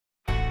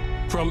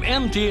From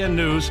MTN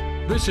News,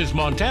 this is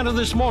Montana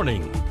This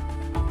Morning.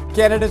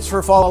 Candidates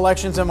for fall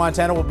elections in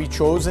Montana will be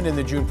chosen in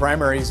the June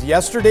primaries.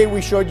 Yesterday,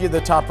 we showed you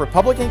the top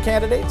Republican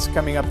candidates.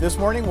 Coming up this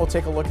morning, we'll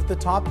take a look at the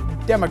top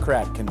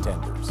Democrat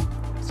contenders.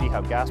 See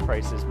how gas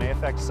prices may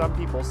affect some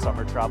people's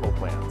summer travel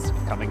plans.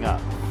 Coming up.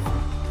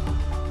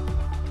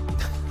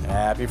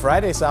 Happy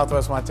Friday,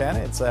 Southwest Montana.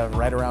 It's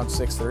right around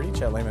 6:30.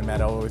 Chet Lehman, Matt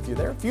Elway with you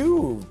there. A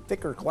few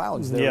thicker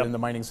clouds there in the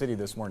mining city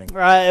this morning.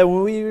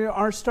 We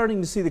are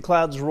starting to see the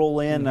clouds roll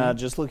in,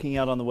 just looking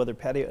out on the weather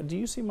patio. Do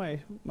you see my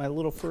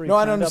little furry No,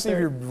 I friend don't up see there?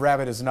 your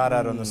rabbit is not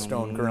out on the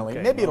stone currently.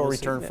 Okay, Maybe well, it'll we'll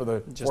return see. for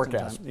the Just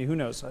forecast. in time. Who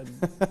knows? I'd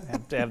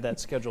have to have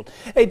that scheduled.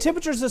 Hey,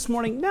 temperatures this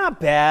morning,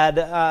 not bad.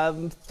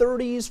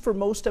 30s for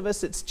most of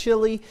us. It's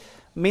chilly.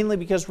 Mainly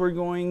because we're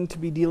going to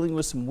be dealing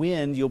with some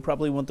wind. You'll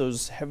probably want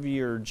those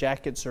heavier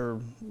jackets or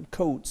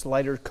coats,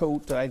 lighter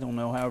coat, I don't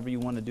know, however you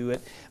want to do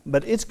it.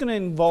 But it's going to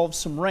involve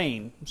some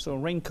rain. So a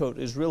raincoat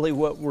is really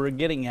what we're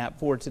getting at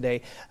for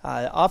today.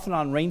 Off and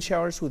on rain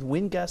showers with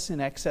wind gusts in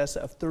excess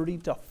of 30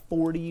 to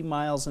 40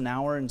 miles an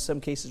hour. In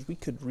some cases, we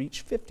could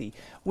reach 50.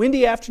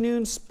 Windy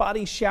afternoon,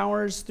 spotty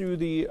showers through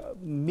the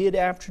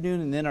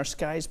mid-afternoon, and then our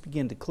skies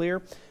begin to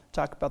clear.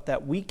 Talk about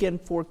that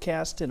weekend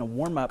forecast and a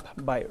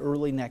warm-up by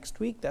early next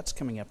week. That's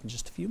coming up in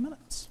just a few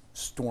minutes.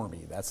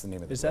 Stormy, that's the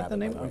name of the Is that rabbit, the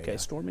name? by way, Okay, yeah.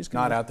 Stormy's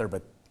not coming. out there,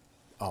 but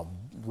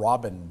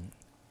robin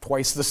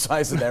twice the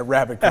size of that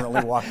rabbit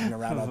currently walking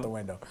around out the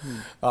window.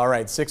 All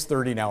right,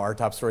 6:30 now, our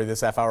top story this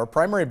half hour.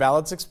 Primary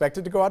ballots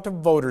expected to go out to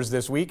voters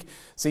this week.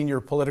 Senior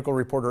political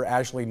reporter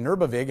Ashley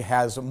Nurbavig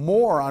has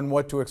more on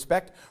what to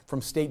expect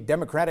from state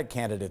Democratic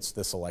candidates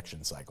this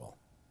election cycle.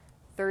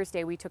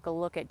 Thursday, we took a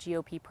look at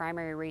GOP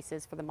primary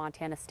races for the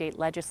Montana State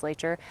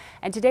Legislature,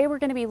 and today we're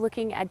going to be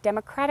looking at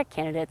Democratic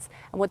candidates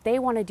and what they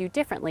want to do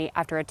differently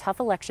after a tough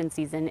election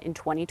season in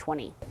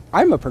 2020.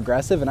 I'm a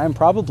progressive, and I'm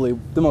probably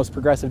the most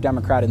progressive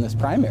Democrat in this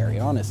primary,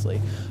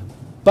 honestly.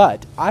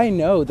 But I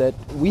know that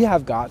we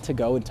have got to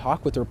go and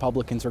talk with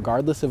Republicans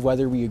regardless of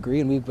whether we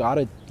agree, and we've got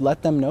to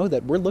let them know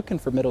that we're looking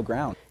for middle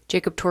ground.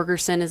 Jacob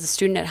Torgerson is a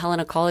student at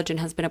Helena College and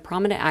has been a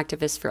prominent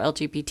activist for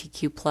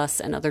LGBTQ+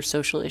 and other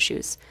social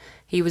issues.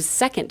 He was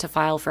second to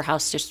file for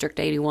House District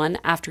 81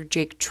 after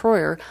Jake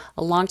Troyer,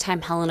 a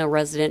longtime Helena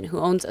resident who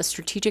owns a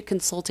strategic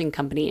consulting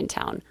company in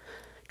town.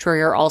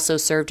 Troyer also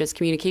served as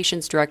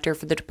communications director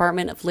for the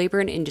Department of Labor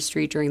and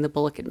Industry during the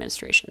Bullock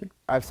administration.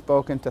 I've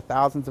spoken to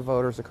thousands of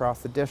voters across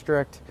the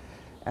district,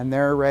 and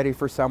they're ready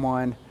for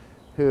someone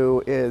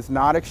who is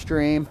not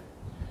extreme,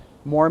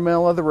 more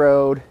middle of the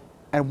road,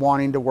 and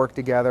wanting to work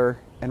together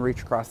and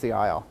reach across the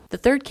aisle. The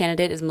third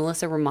candidate is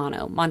Melissa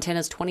Romano,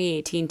 Montana's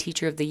 2018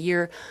 Teacher of the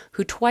Year,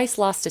 who twice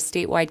lost a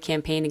statewide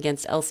campaign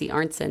against Elsie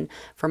Arntzen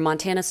for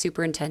Montana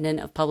Superintendent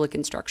of Public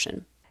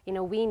Instruction. You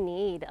know, we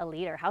need a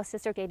leader. House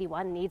District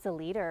 81 needs a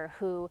leader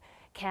who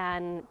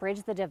can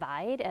bridge the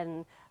divide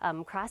and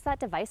cross that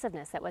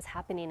divisiveness that was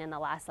happening in the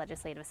last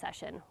legislative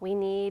session. We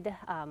need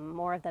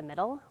more of the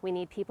middle. We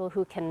need people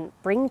who can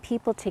bring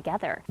people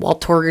together. While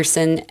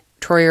Torgerson,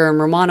 Troyer, and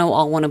Romano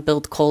all want to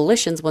build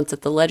coalitions once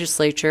at the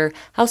legislature,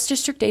 House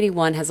District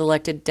 81 has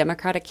elected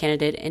Democratic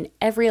candidate in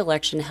every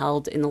election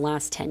held in the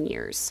last 10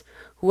 years.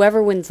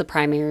 Whoever wins the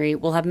primary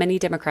will have many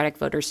Democratic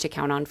voters to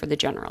count on for the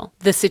general.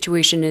 The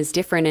situation is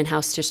different in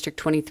House District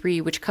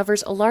 23, which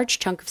covers a large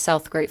chunk of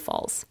South Great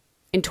Falls.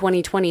 In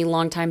 2020,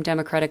 longtime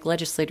Democratic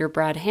legislator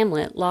Brad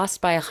Hamlet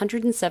lost by a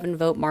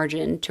 107-vote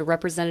margin to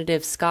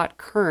Representative Scott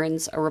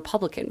Kearns, a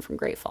Republican from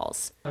Great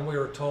Falls. And we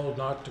were told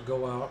not to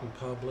go out in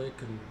public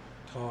and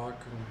talk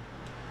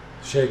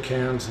and shake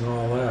hands and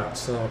all that.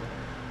 So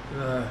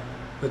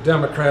the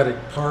Democratic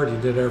Party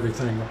did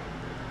everything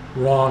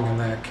wrong in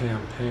that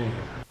campaign.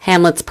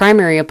 Hamlet's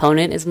primary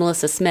opponent is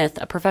Melissa Smith,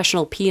 a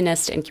professional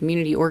pianist and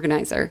community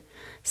organizer.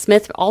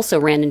 Smith also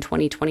ran in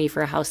 2020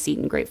 for a House seat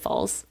in Great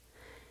Falls.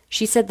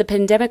 She said the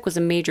pandemic was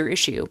a major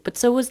issue, but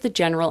so was the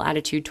general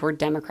attitude toward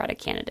Democratic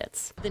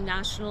candidates. The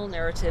national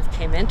narrative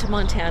came into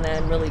Montana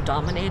and really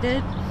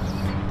dominated,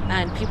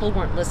 and people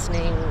weren't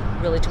listening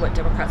really to what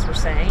Democrats were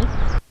saying.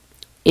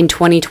 In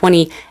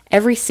 2020,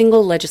 every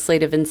single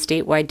legislative and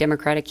statewide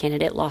Democratic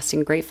candidate lost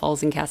in Great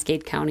Falls and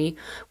Cascade County,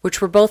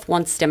 which were both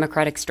once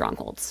Democratic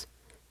strongholds.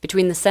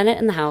 Between the Senate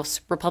and the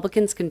House,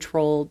 Republicans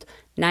controlled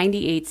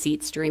 98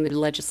 seats during the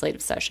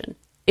legislative session.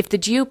 If the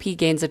GOP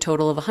gains a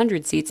total of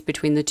 100 seats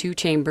between the two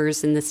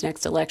chambers in this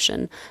next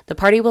election, the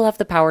party will have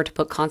the power to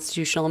put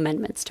constitutional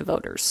amendments to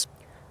voters.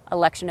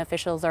 Election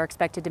officials are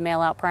expected to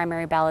mail out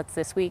primary ballots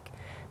this week.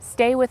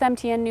 Stay with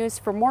MTN News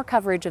for more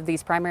coverage of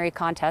these primary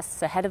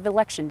contests ahead of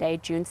Election Day,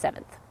 June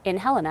 7th. In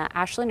Helena,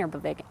 Ashley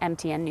Nurbavig,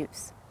 MTN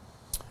News.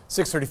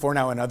 6:34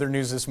 now. In other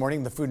news this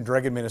morning, the Food and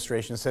Drug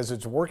Administration says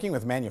it's working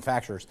with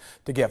manufacturers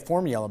to get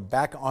formula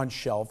back on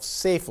shelves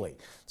safely.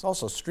 It's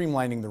also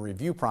streamlining the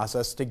review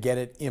process to get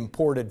it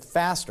imported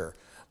faster.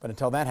 But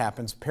until that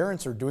happens,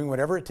 parents are doing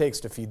whatever it takes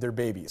to feed their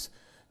babies.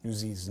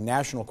 Newsy's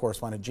national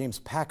correspondent James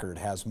Packard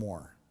has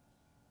more.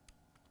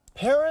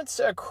 Parents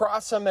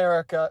across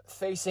America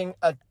facing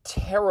a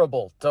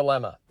terrible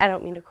dilemma. I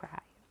don't mean to cry.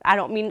 I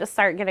don't mean to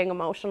start getting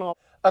emotional.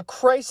 A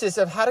crisis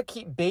of how to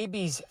keep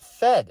babies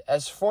fed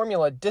as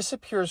formula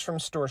disappears from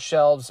store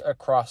shelves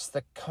across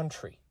the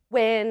country.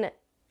 When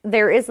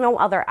there is no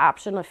other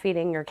option of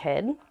feeding your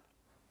kid,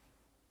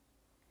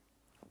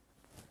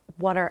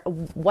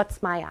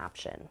 what's my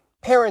option?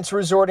 Parents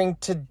resorting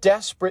to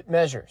desperate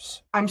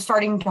measures. I'm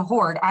starting to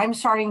hoard. I'm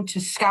starting to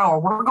scour.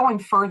 We're going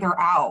further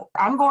out.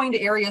 I'm going to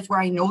areas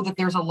where I know that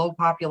there's a low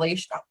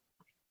population.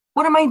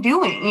 What am I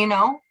doing, you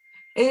know?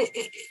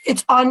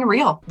 It's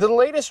unreal. The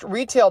latest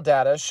retail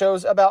data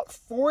shows about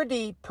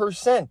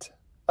 40%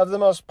 of the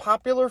most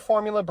popular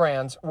formula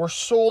brands were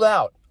sold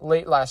out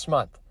late last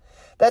month.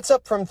 That's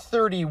up from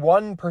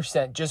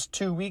 31% just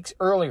 2 weeks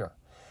earlier.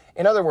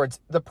 In other words,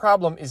 the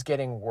problem is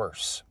getting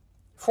worse.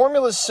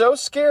 Formula is so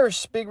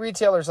scarce, big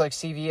retailers like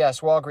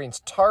CVS,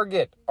 Walgreens,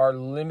 Target are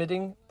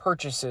limiting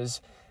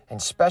purchases,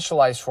 and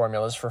specialized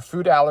formulas for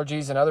food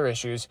allergies and other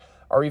issues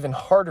are even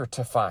harder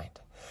to find.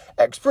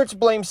 Experts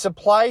blame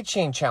supply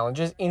chain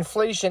challenges,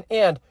 inflation,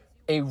 and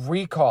a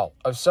recall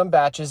of some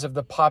batches of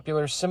the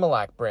popular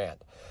Similac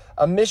brand.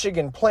 A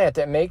Michigan plant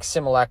that makes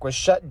Similac was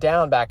shut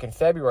down back in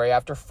February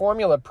after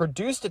formula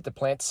produced at the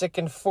plant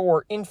sickened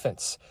 4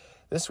 infants.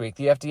 This week,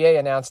 the FDA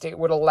announced it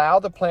would allow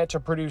the plant to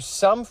produce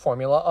some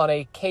formula on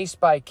a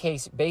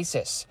case-by-case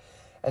basis.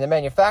 And the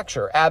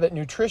manufacturer, Abbott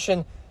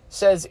Nutrition,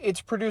 says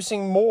it's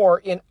producing more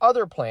in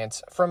other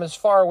plants from as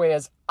far away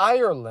as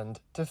Ireland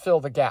to fill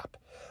the gap.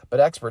 But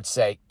experts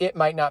say it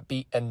might not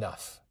be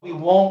enough. We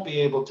won't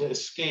be able to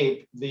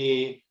escape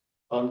the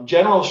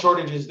general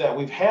shortages that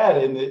we've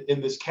had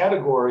in this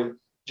category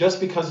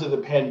just because of the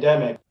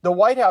pandemic. The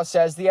White House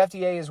says the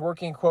FDA is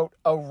working, quote,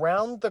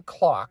 around the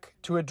clock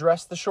to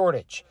address the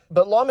shortage.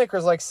 But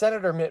lawmakers like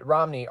Senator Mitt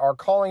Romney are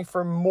calling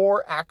for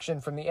more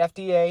action from the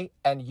FDA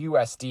and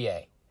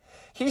USDA.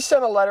 He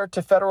sent a letter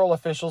to federal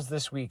officials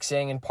this week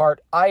saying, in part,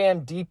 I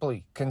am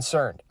deeply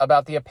concerned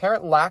about the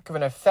apparent lack of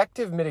an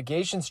effective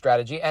mitigation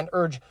strategy and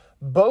urge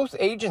both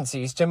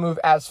agencies to move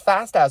as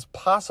fast as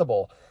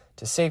possible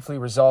to safely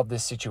resolve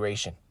this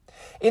situation.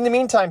 In the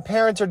meantime,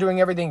 parents are doing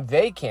everything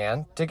they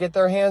can to get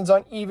their hands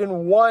on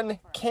even 1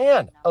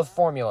 can of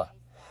formula,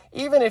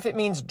 even if it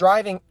means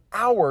driving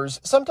hours,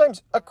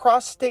 sometimes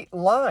across state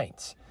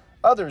lines.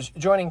 Others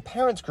joining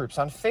parents groups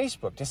on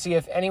Facebook to see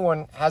if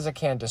anyone has a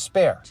can to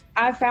spare.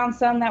 I found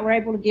some that were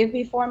able to give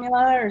me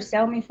formula or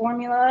sell me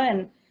formula,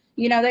 and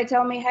they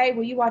tell me, hey,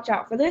 will you watch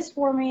out for this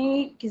for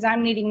me because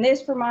I'm needing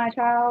this for my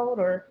child,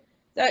 or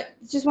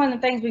it's just one of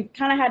the things we've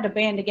kind of had to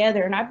band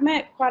together, and I've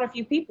met quite a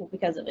few people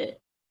because of it.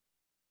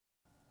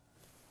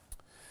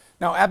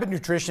 Now, Abbott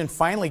Nutrition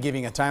finally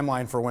giving a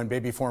timeline for when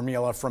baby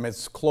formula from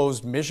its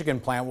closed Michigan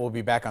plant will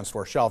be back on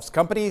store shelves.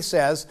 Company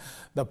says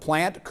the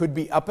plant could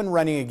be up and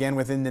running again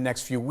within the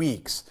next few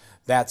weeks.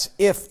 That's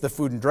if the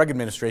Food and Drug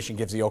Administration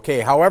gives the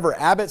okay. However,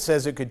 Abbott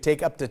says it could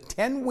take up to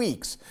 10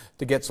 weeks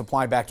to get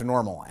supply back to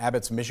normal.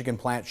 Abbott's Michigan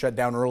plant shut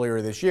down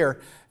earlier this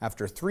year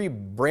after 3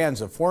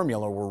 brands of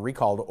formula were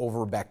recalled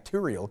over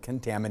bacterial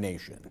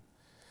contamination.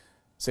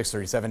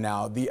 6:37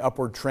 now. The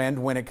upward trend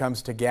when it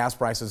comes to gas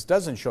prices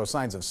doesn't show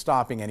signs of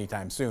stopping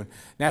anytime soon.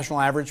 National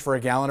average for a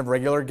gallon of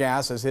regular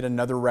gas has hit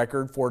another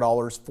record,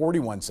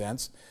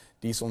 $4.41.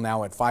 Diesel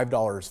now at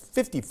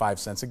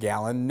 $5.55 a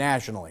gallon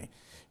nationally.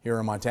 Here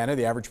in Montana,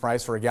 the average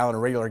price for a gallon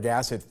of regular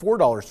gas hit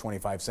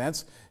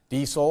 $4.25.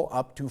 Diesel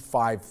up to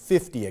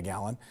 $5.50 a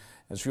gallon.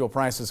 As fuel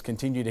prices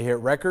continue to hit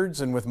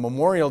records, and with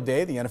Memorial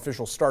Day, the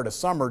unofficial start of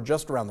summer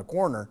just around the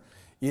corner,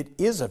 it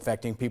is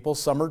affecting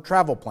people's summer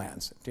travel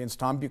plans. TN's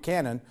Tom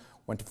Buchanan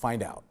went to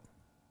find out.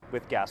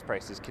 With gas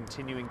prices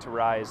continuing to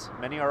rise,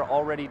 many are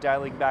already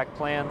dialing back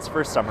plans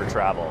for summer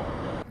travel.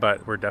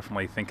 But we're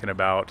definitely thinking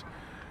about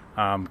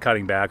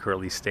cutting back or at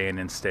least staying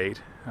in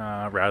state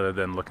rather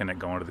than looking at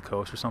going to the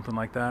coast or something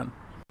like that.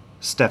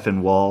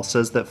 Stefan Wall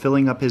says that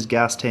filling up his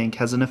gas tank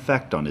has an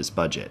effect on his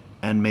budget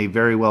and may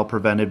very well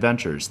prevent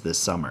adventures this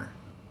summer.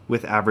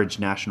 With average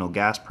national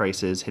gas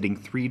prices hitting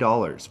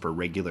 $3 for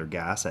regular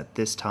gas at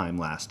this time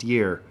last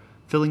year,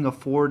 filling a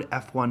Ford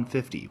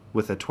F-150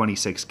 with a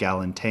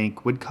 26-gallon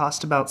tank would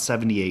cost about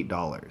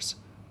 $78.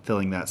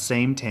 Filling that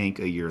same tank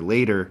a year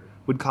later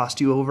would cost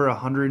you over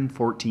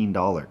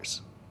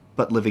 $114.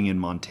 But living in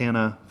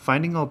Montana,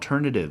 finding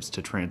alternatives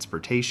to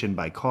transportation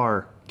by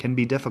car can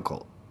be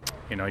difficult.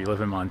 You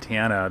live in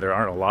Montana, there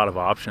aren't a lot of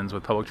options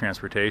with public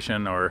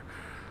transportation or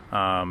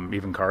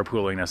even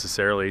carpooling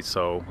necessarily,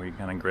 so we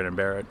kind of grin and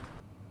bear it.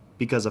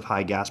 Because of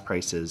high gas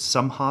prices,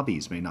 some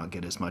hobbies may not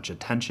get as much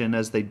attention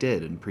as they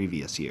did in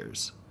previous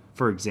years.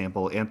 For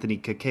example, Anthony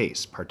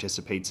Cacase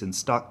participates in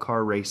stock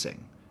car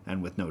racing,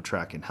 and with no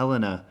track in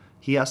Helena,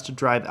 he has to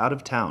drive out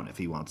of town if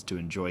he wants to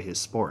enjoy his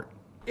sport.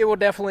 It will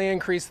definitely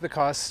increase the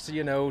cost,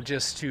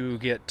 just to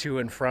get to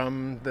and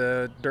from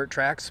the dirt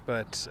tracks,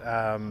 but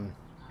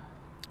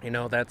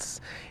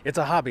it's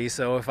a hobby,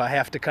 so if I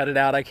have to cut it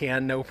out, I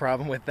can, no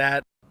problem with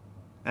that.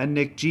 And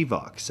Nick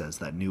Givok says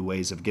that new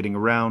ways of getting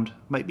around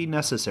might be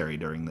necessary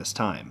during this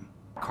time.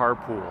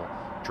 Carpool,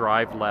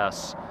 drive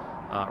less,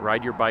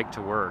 ride your bike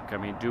to work.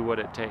 Do what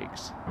it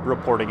takes.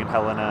 Reporting in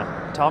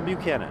Helena, Tom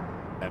Buchanan,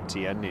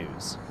 MTN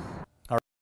News.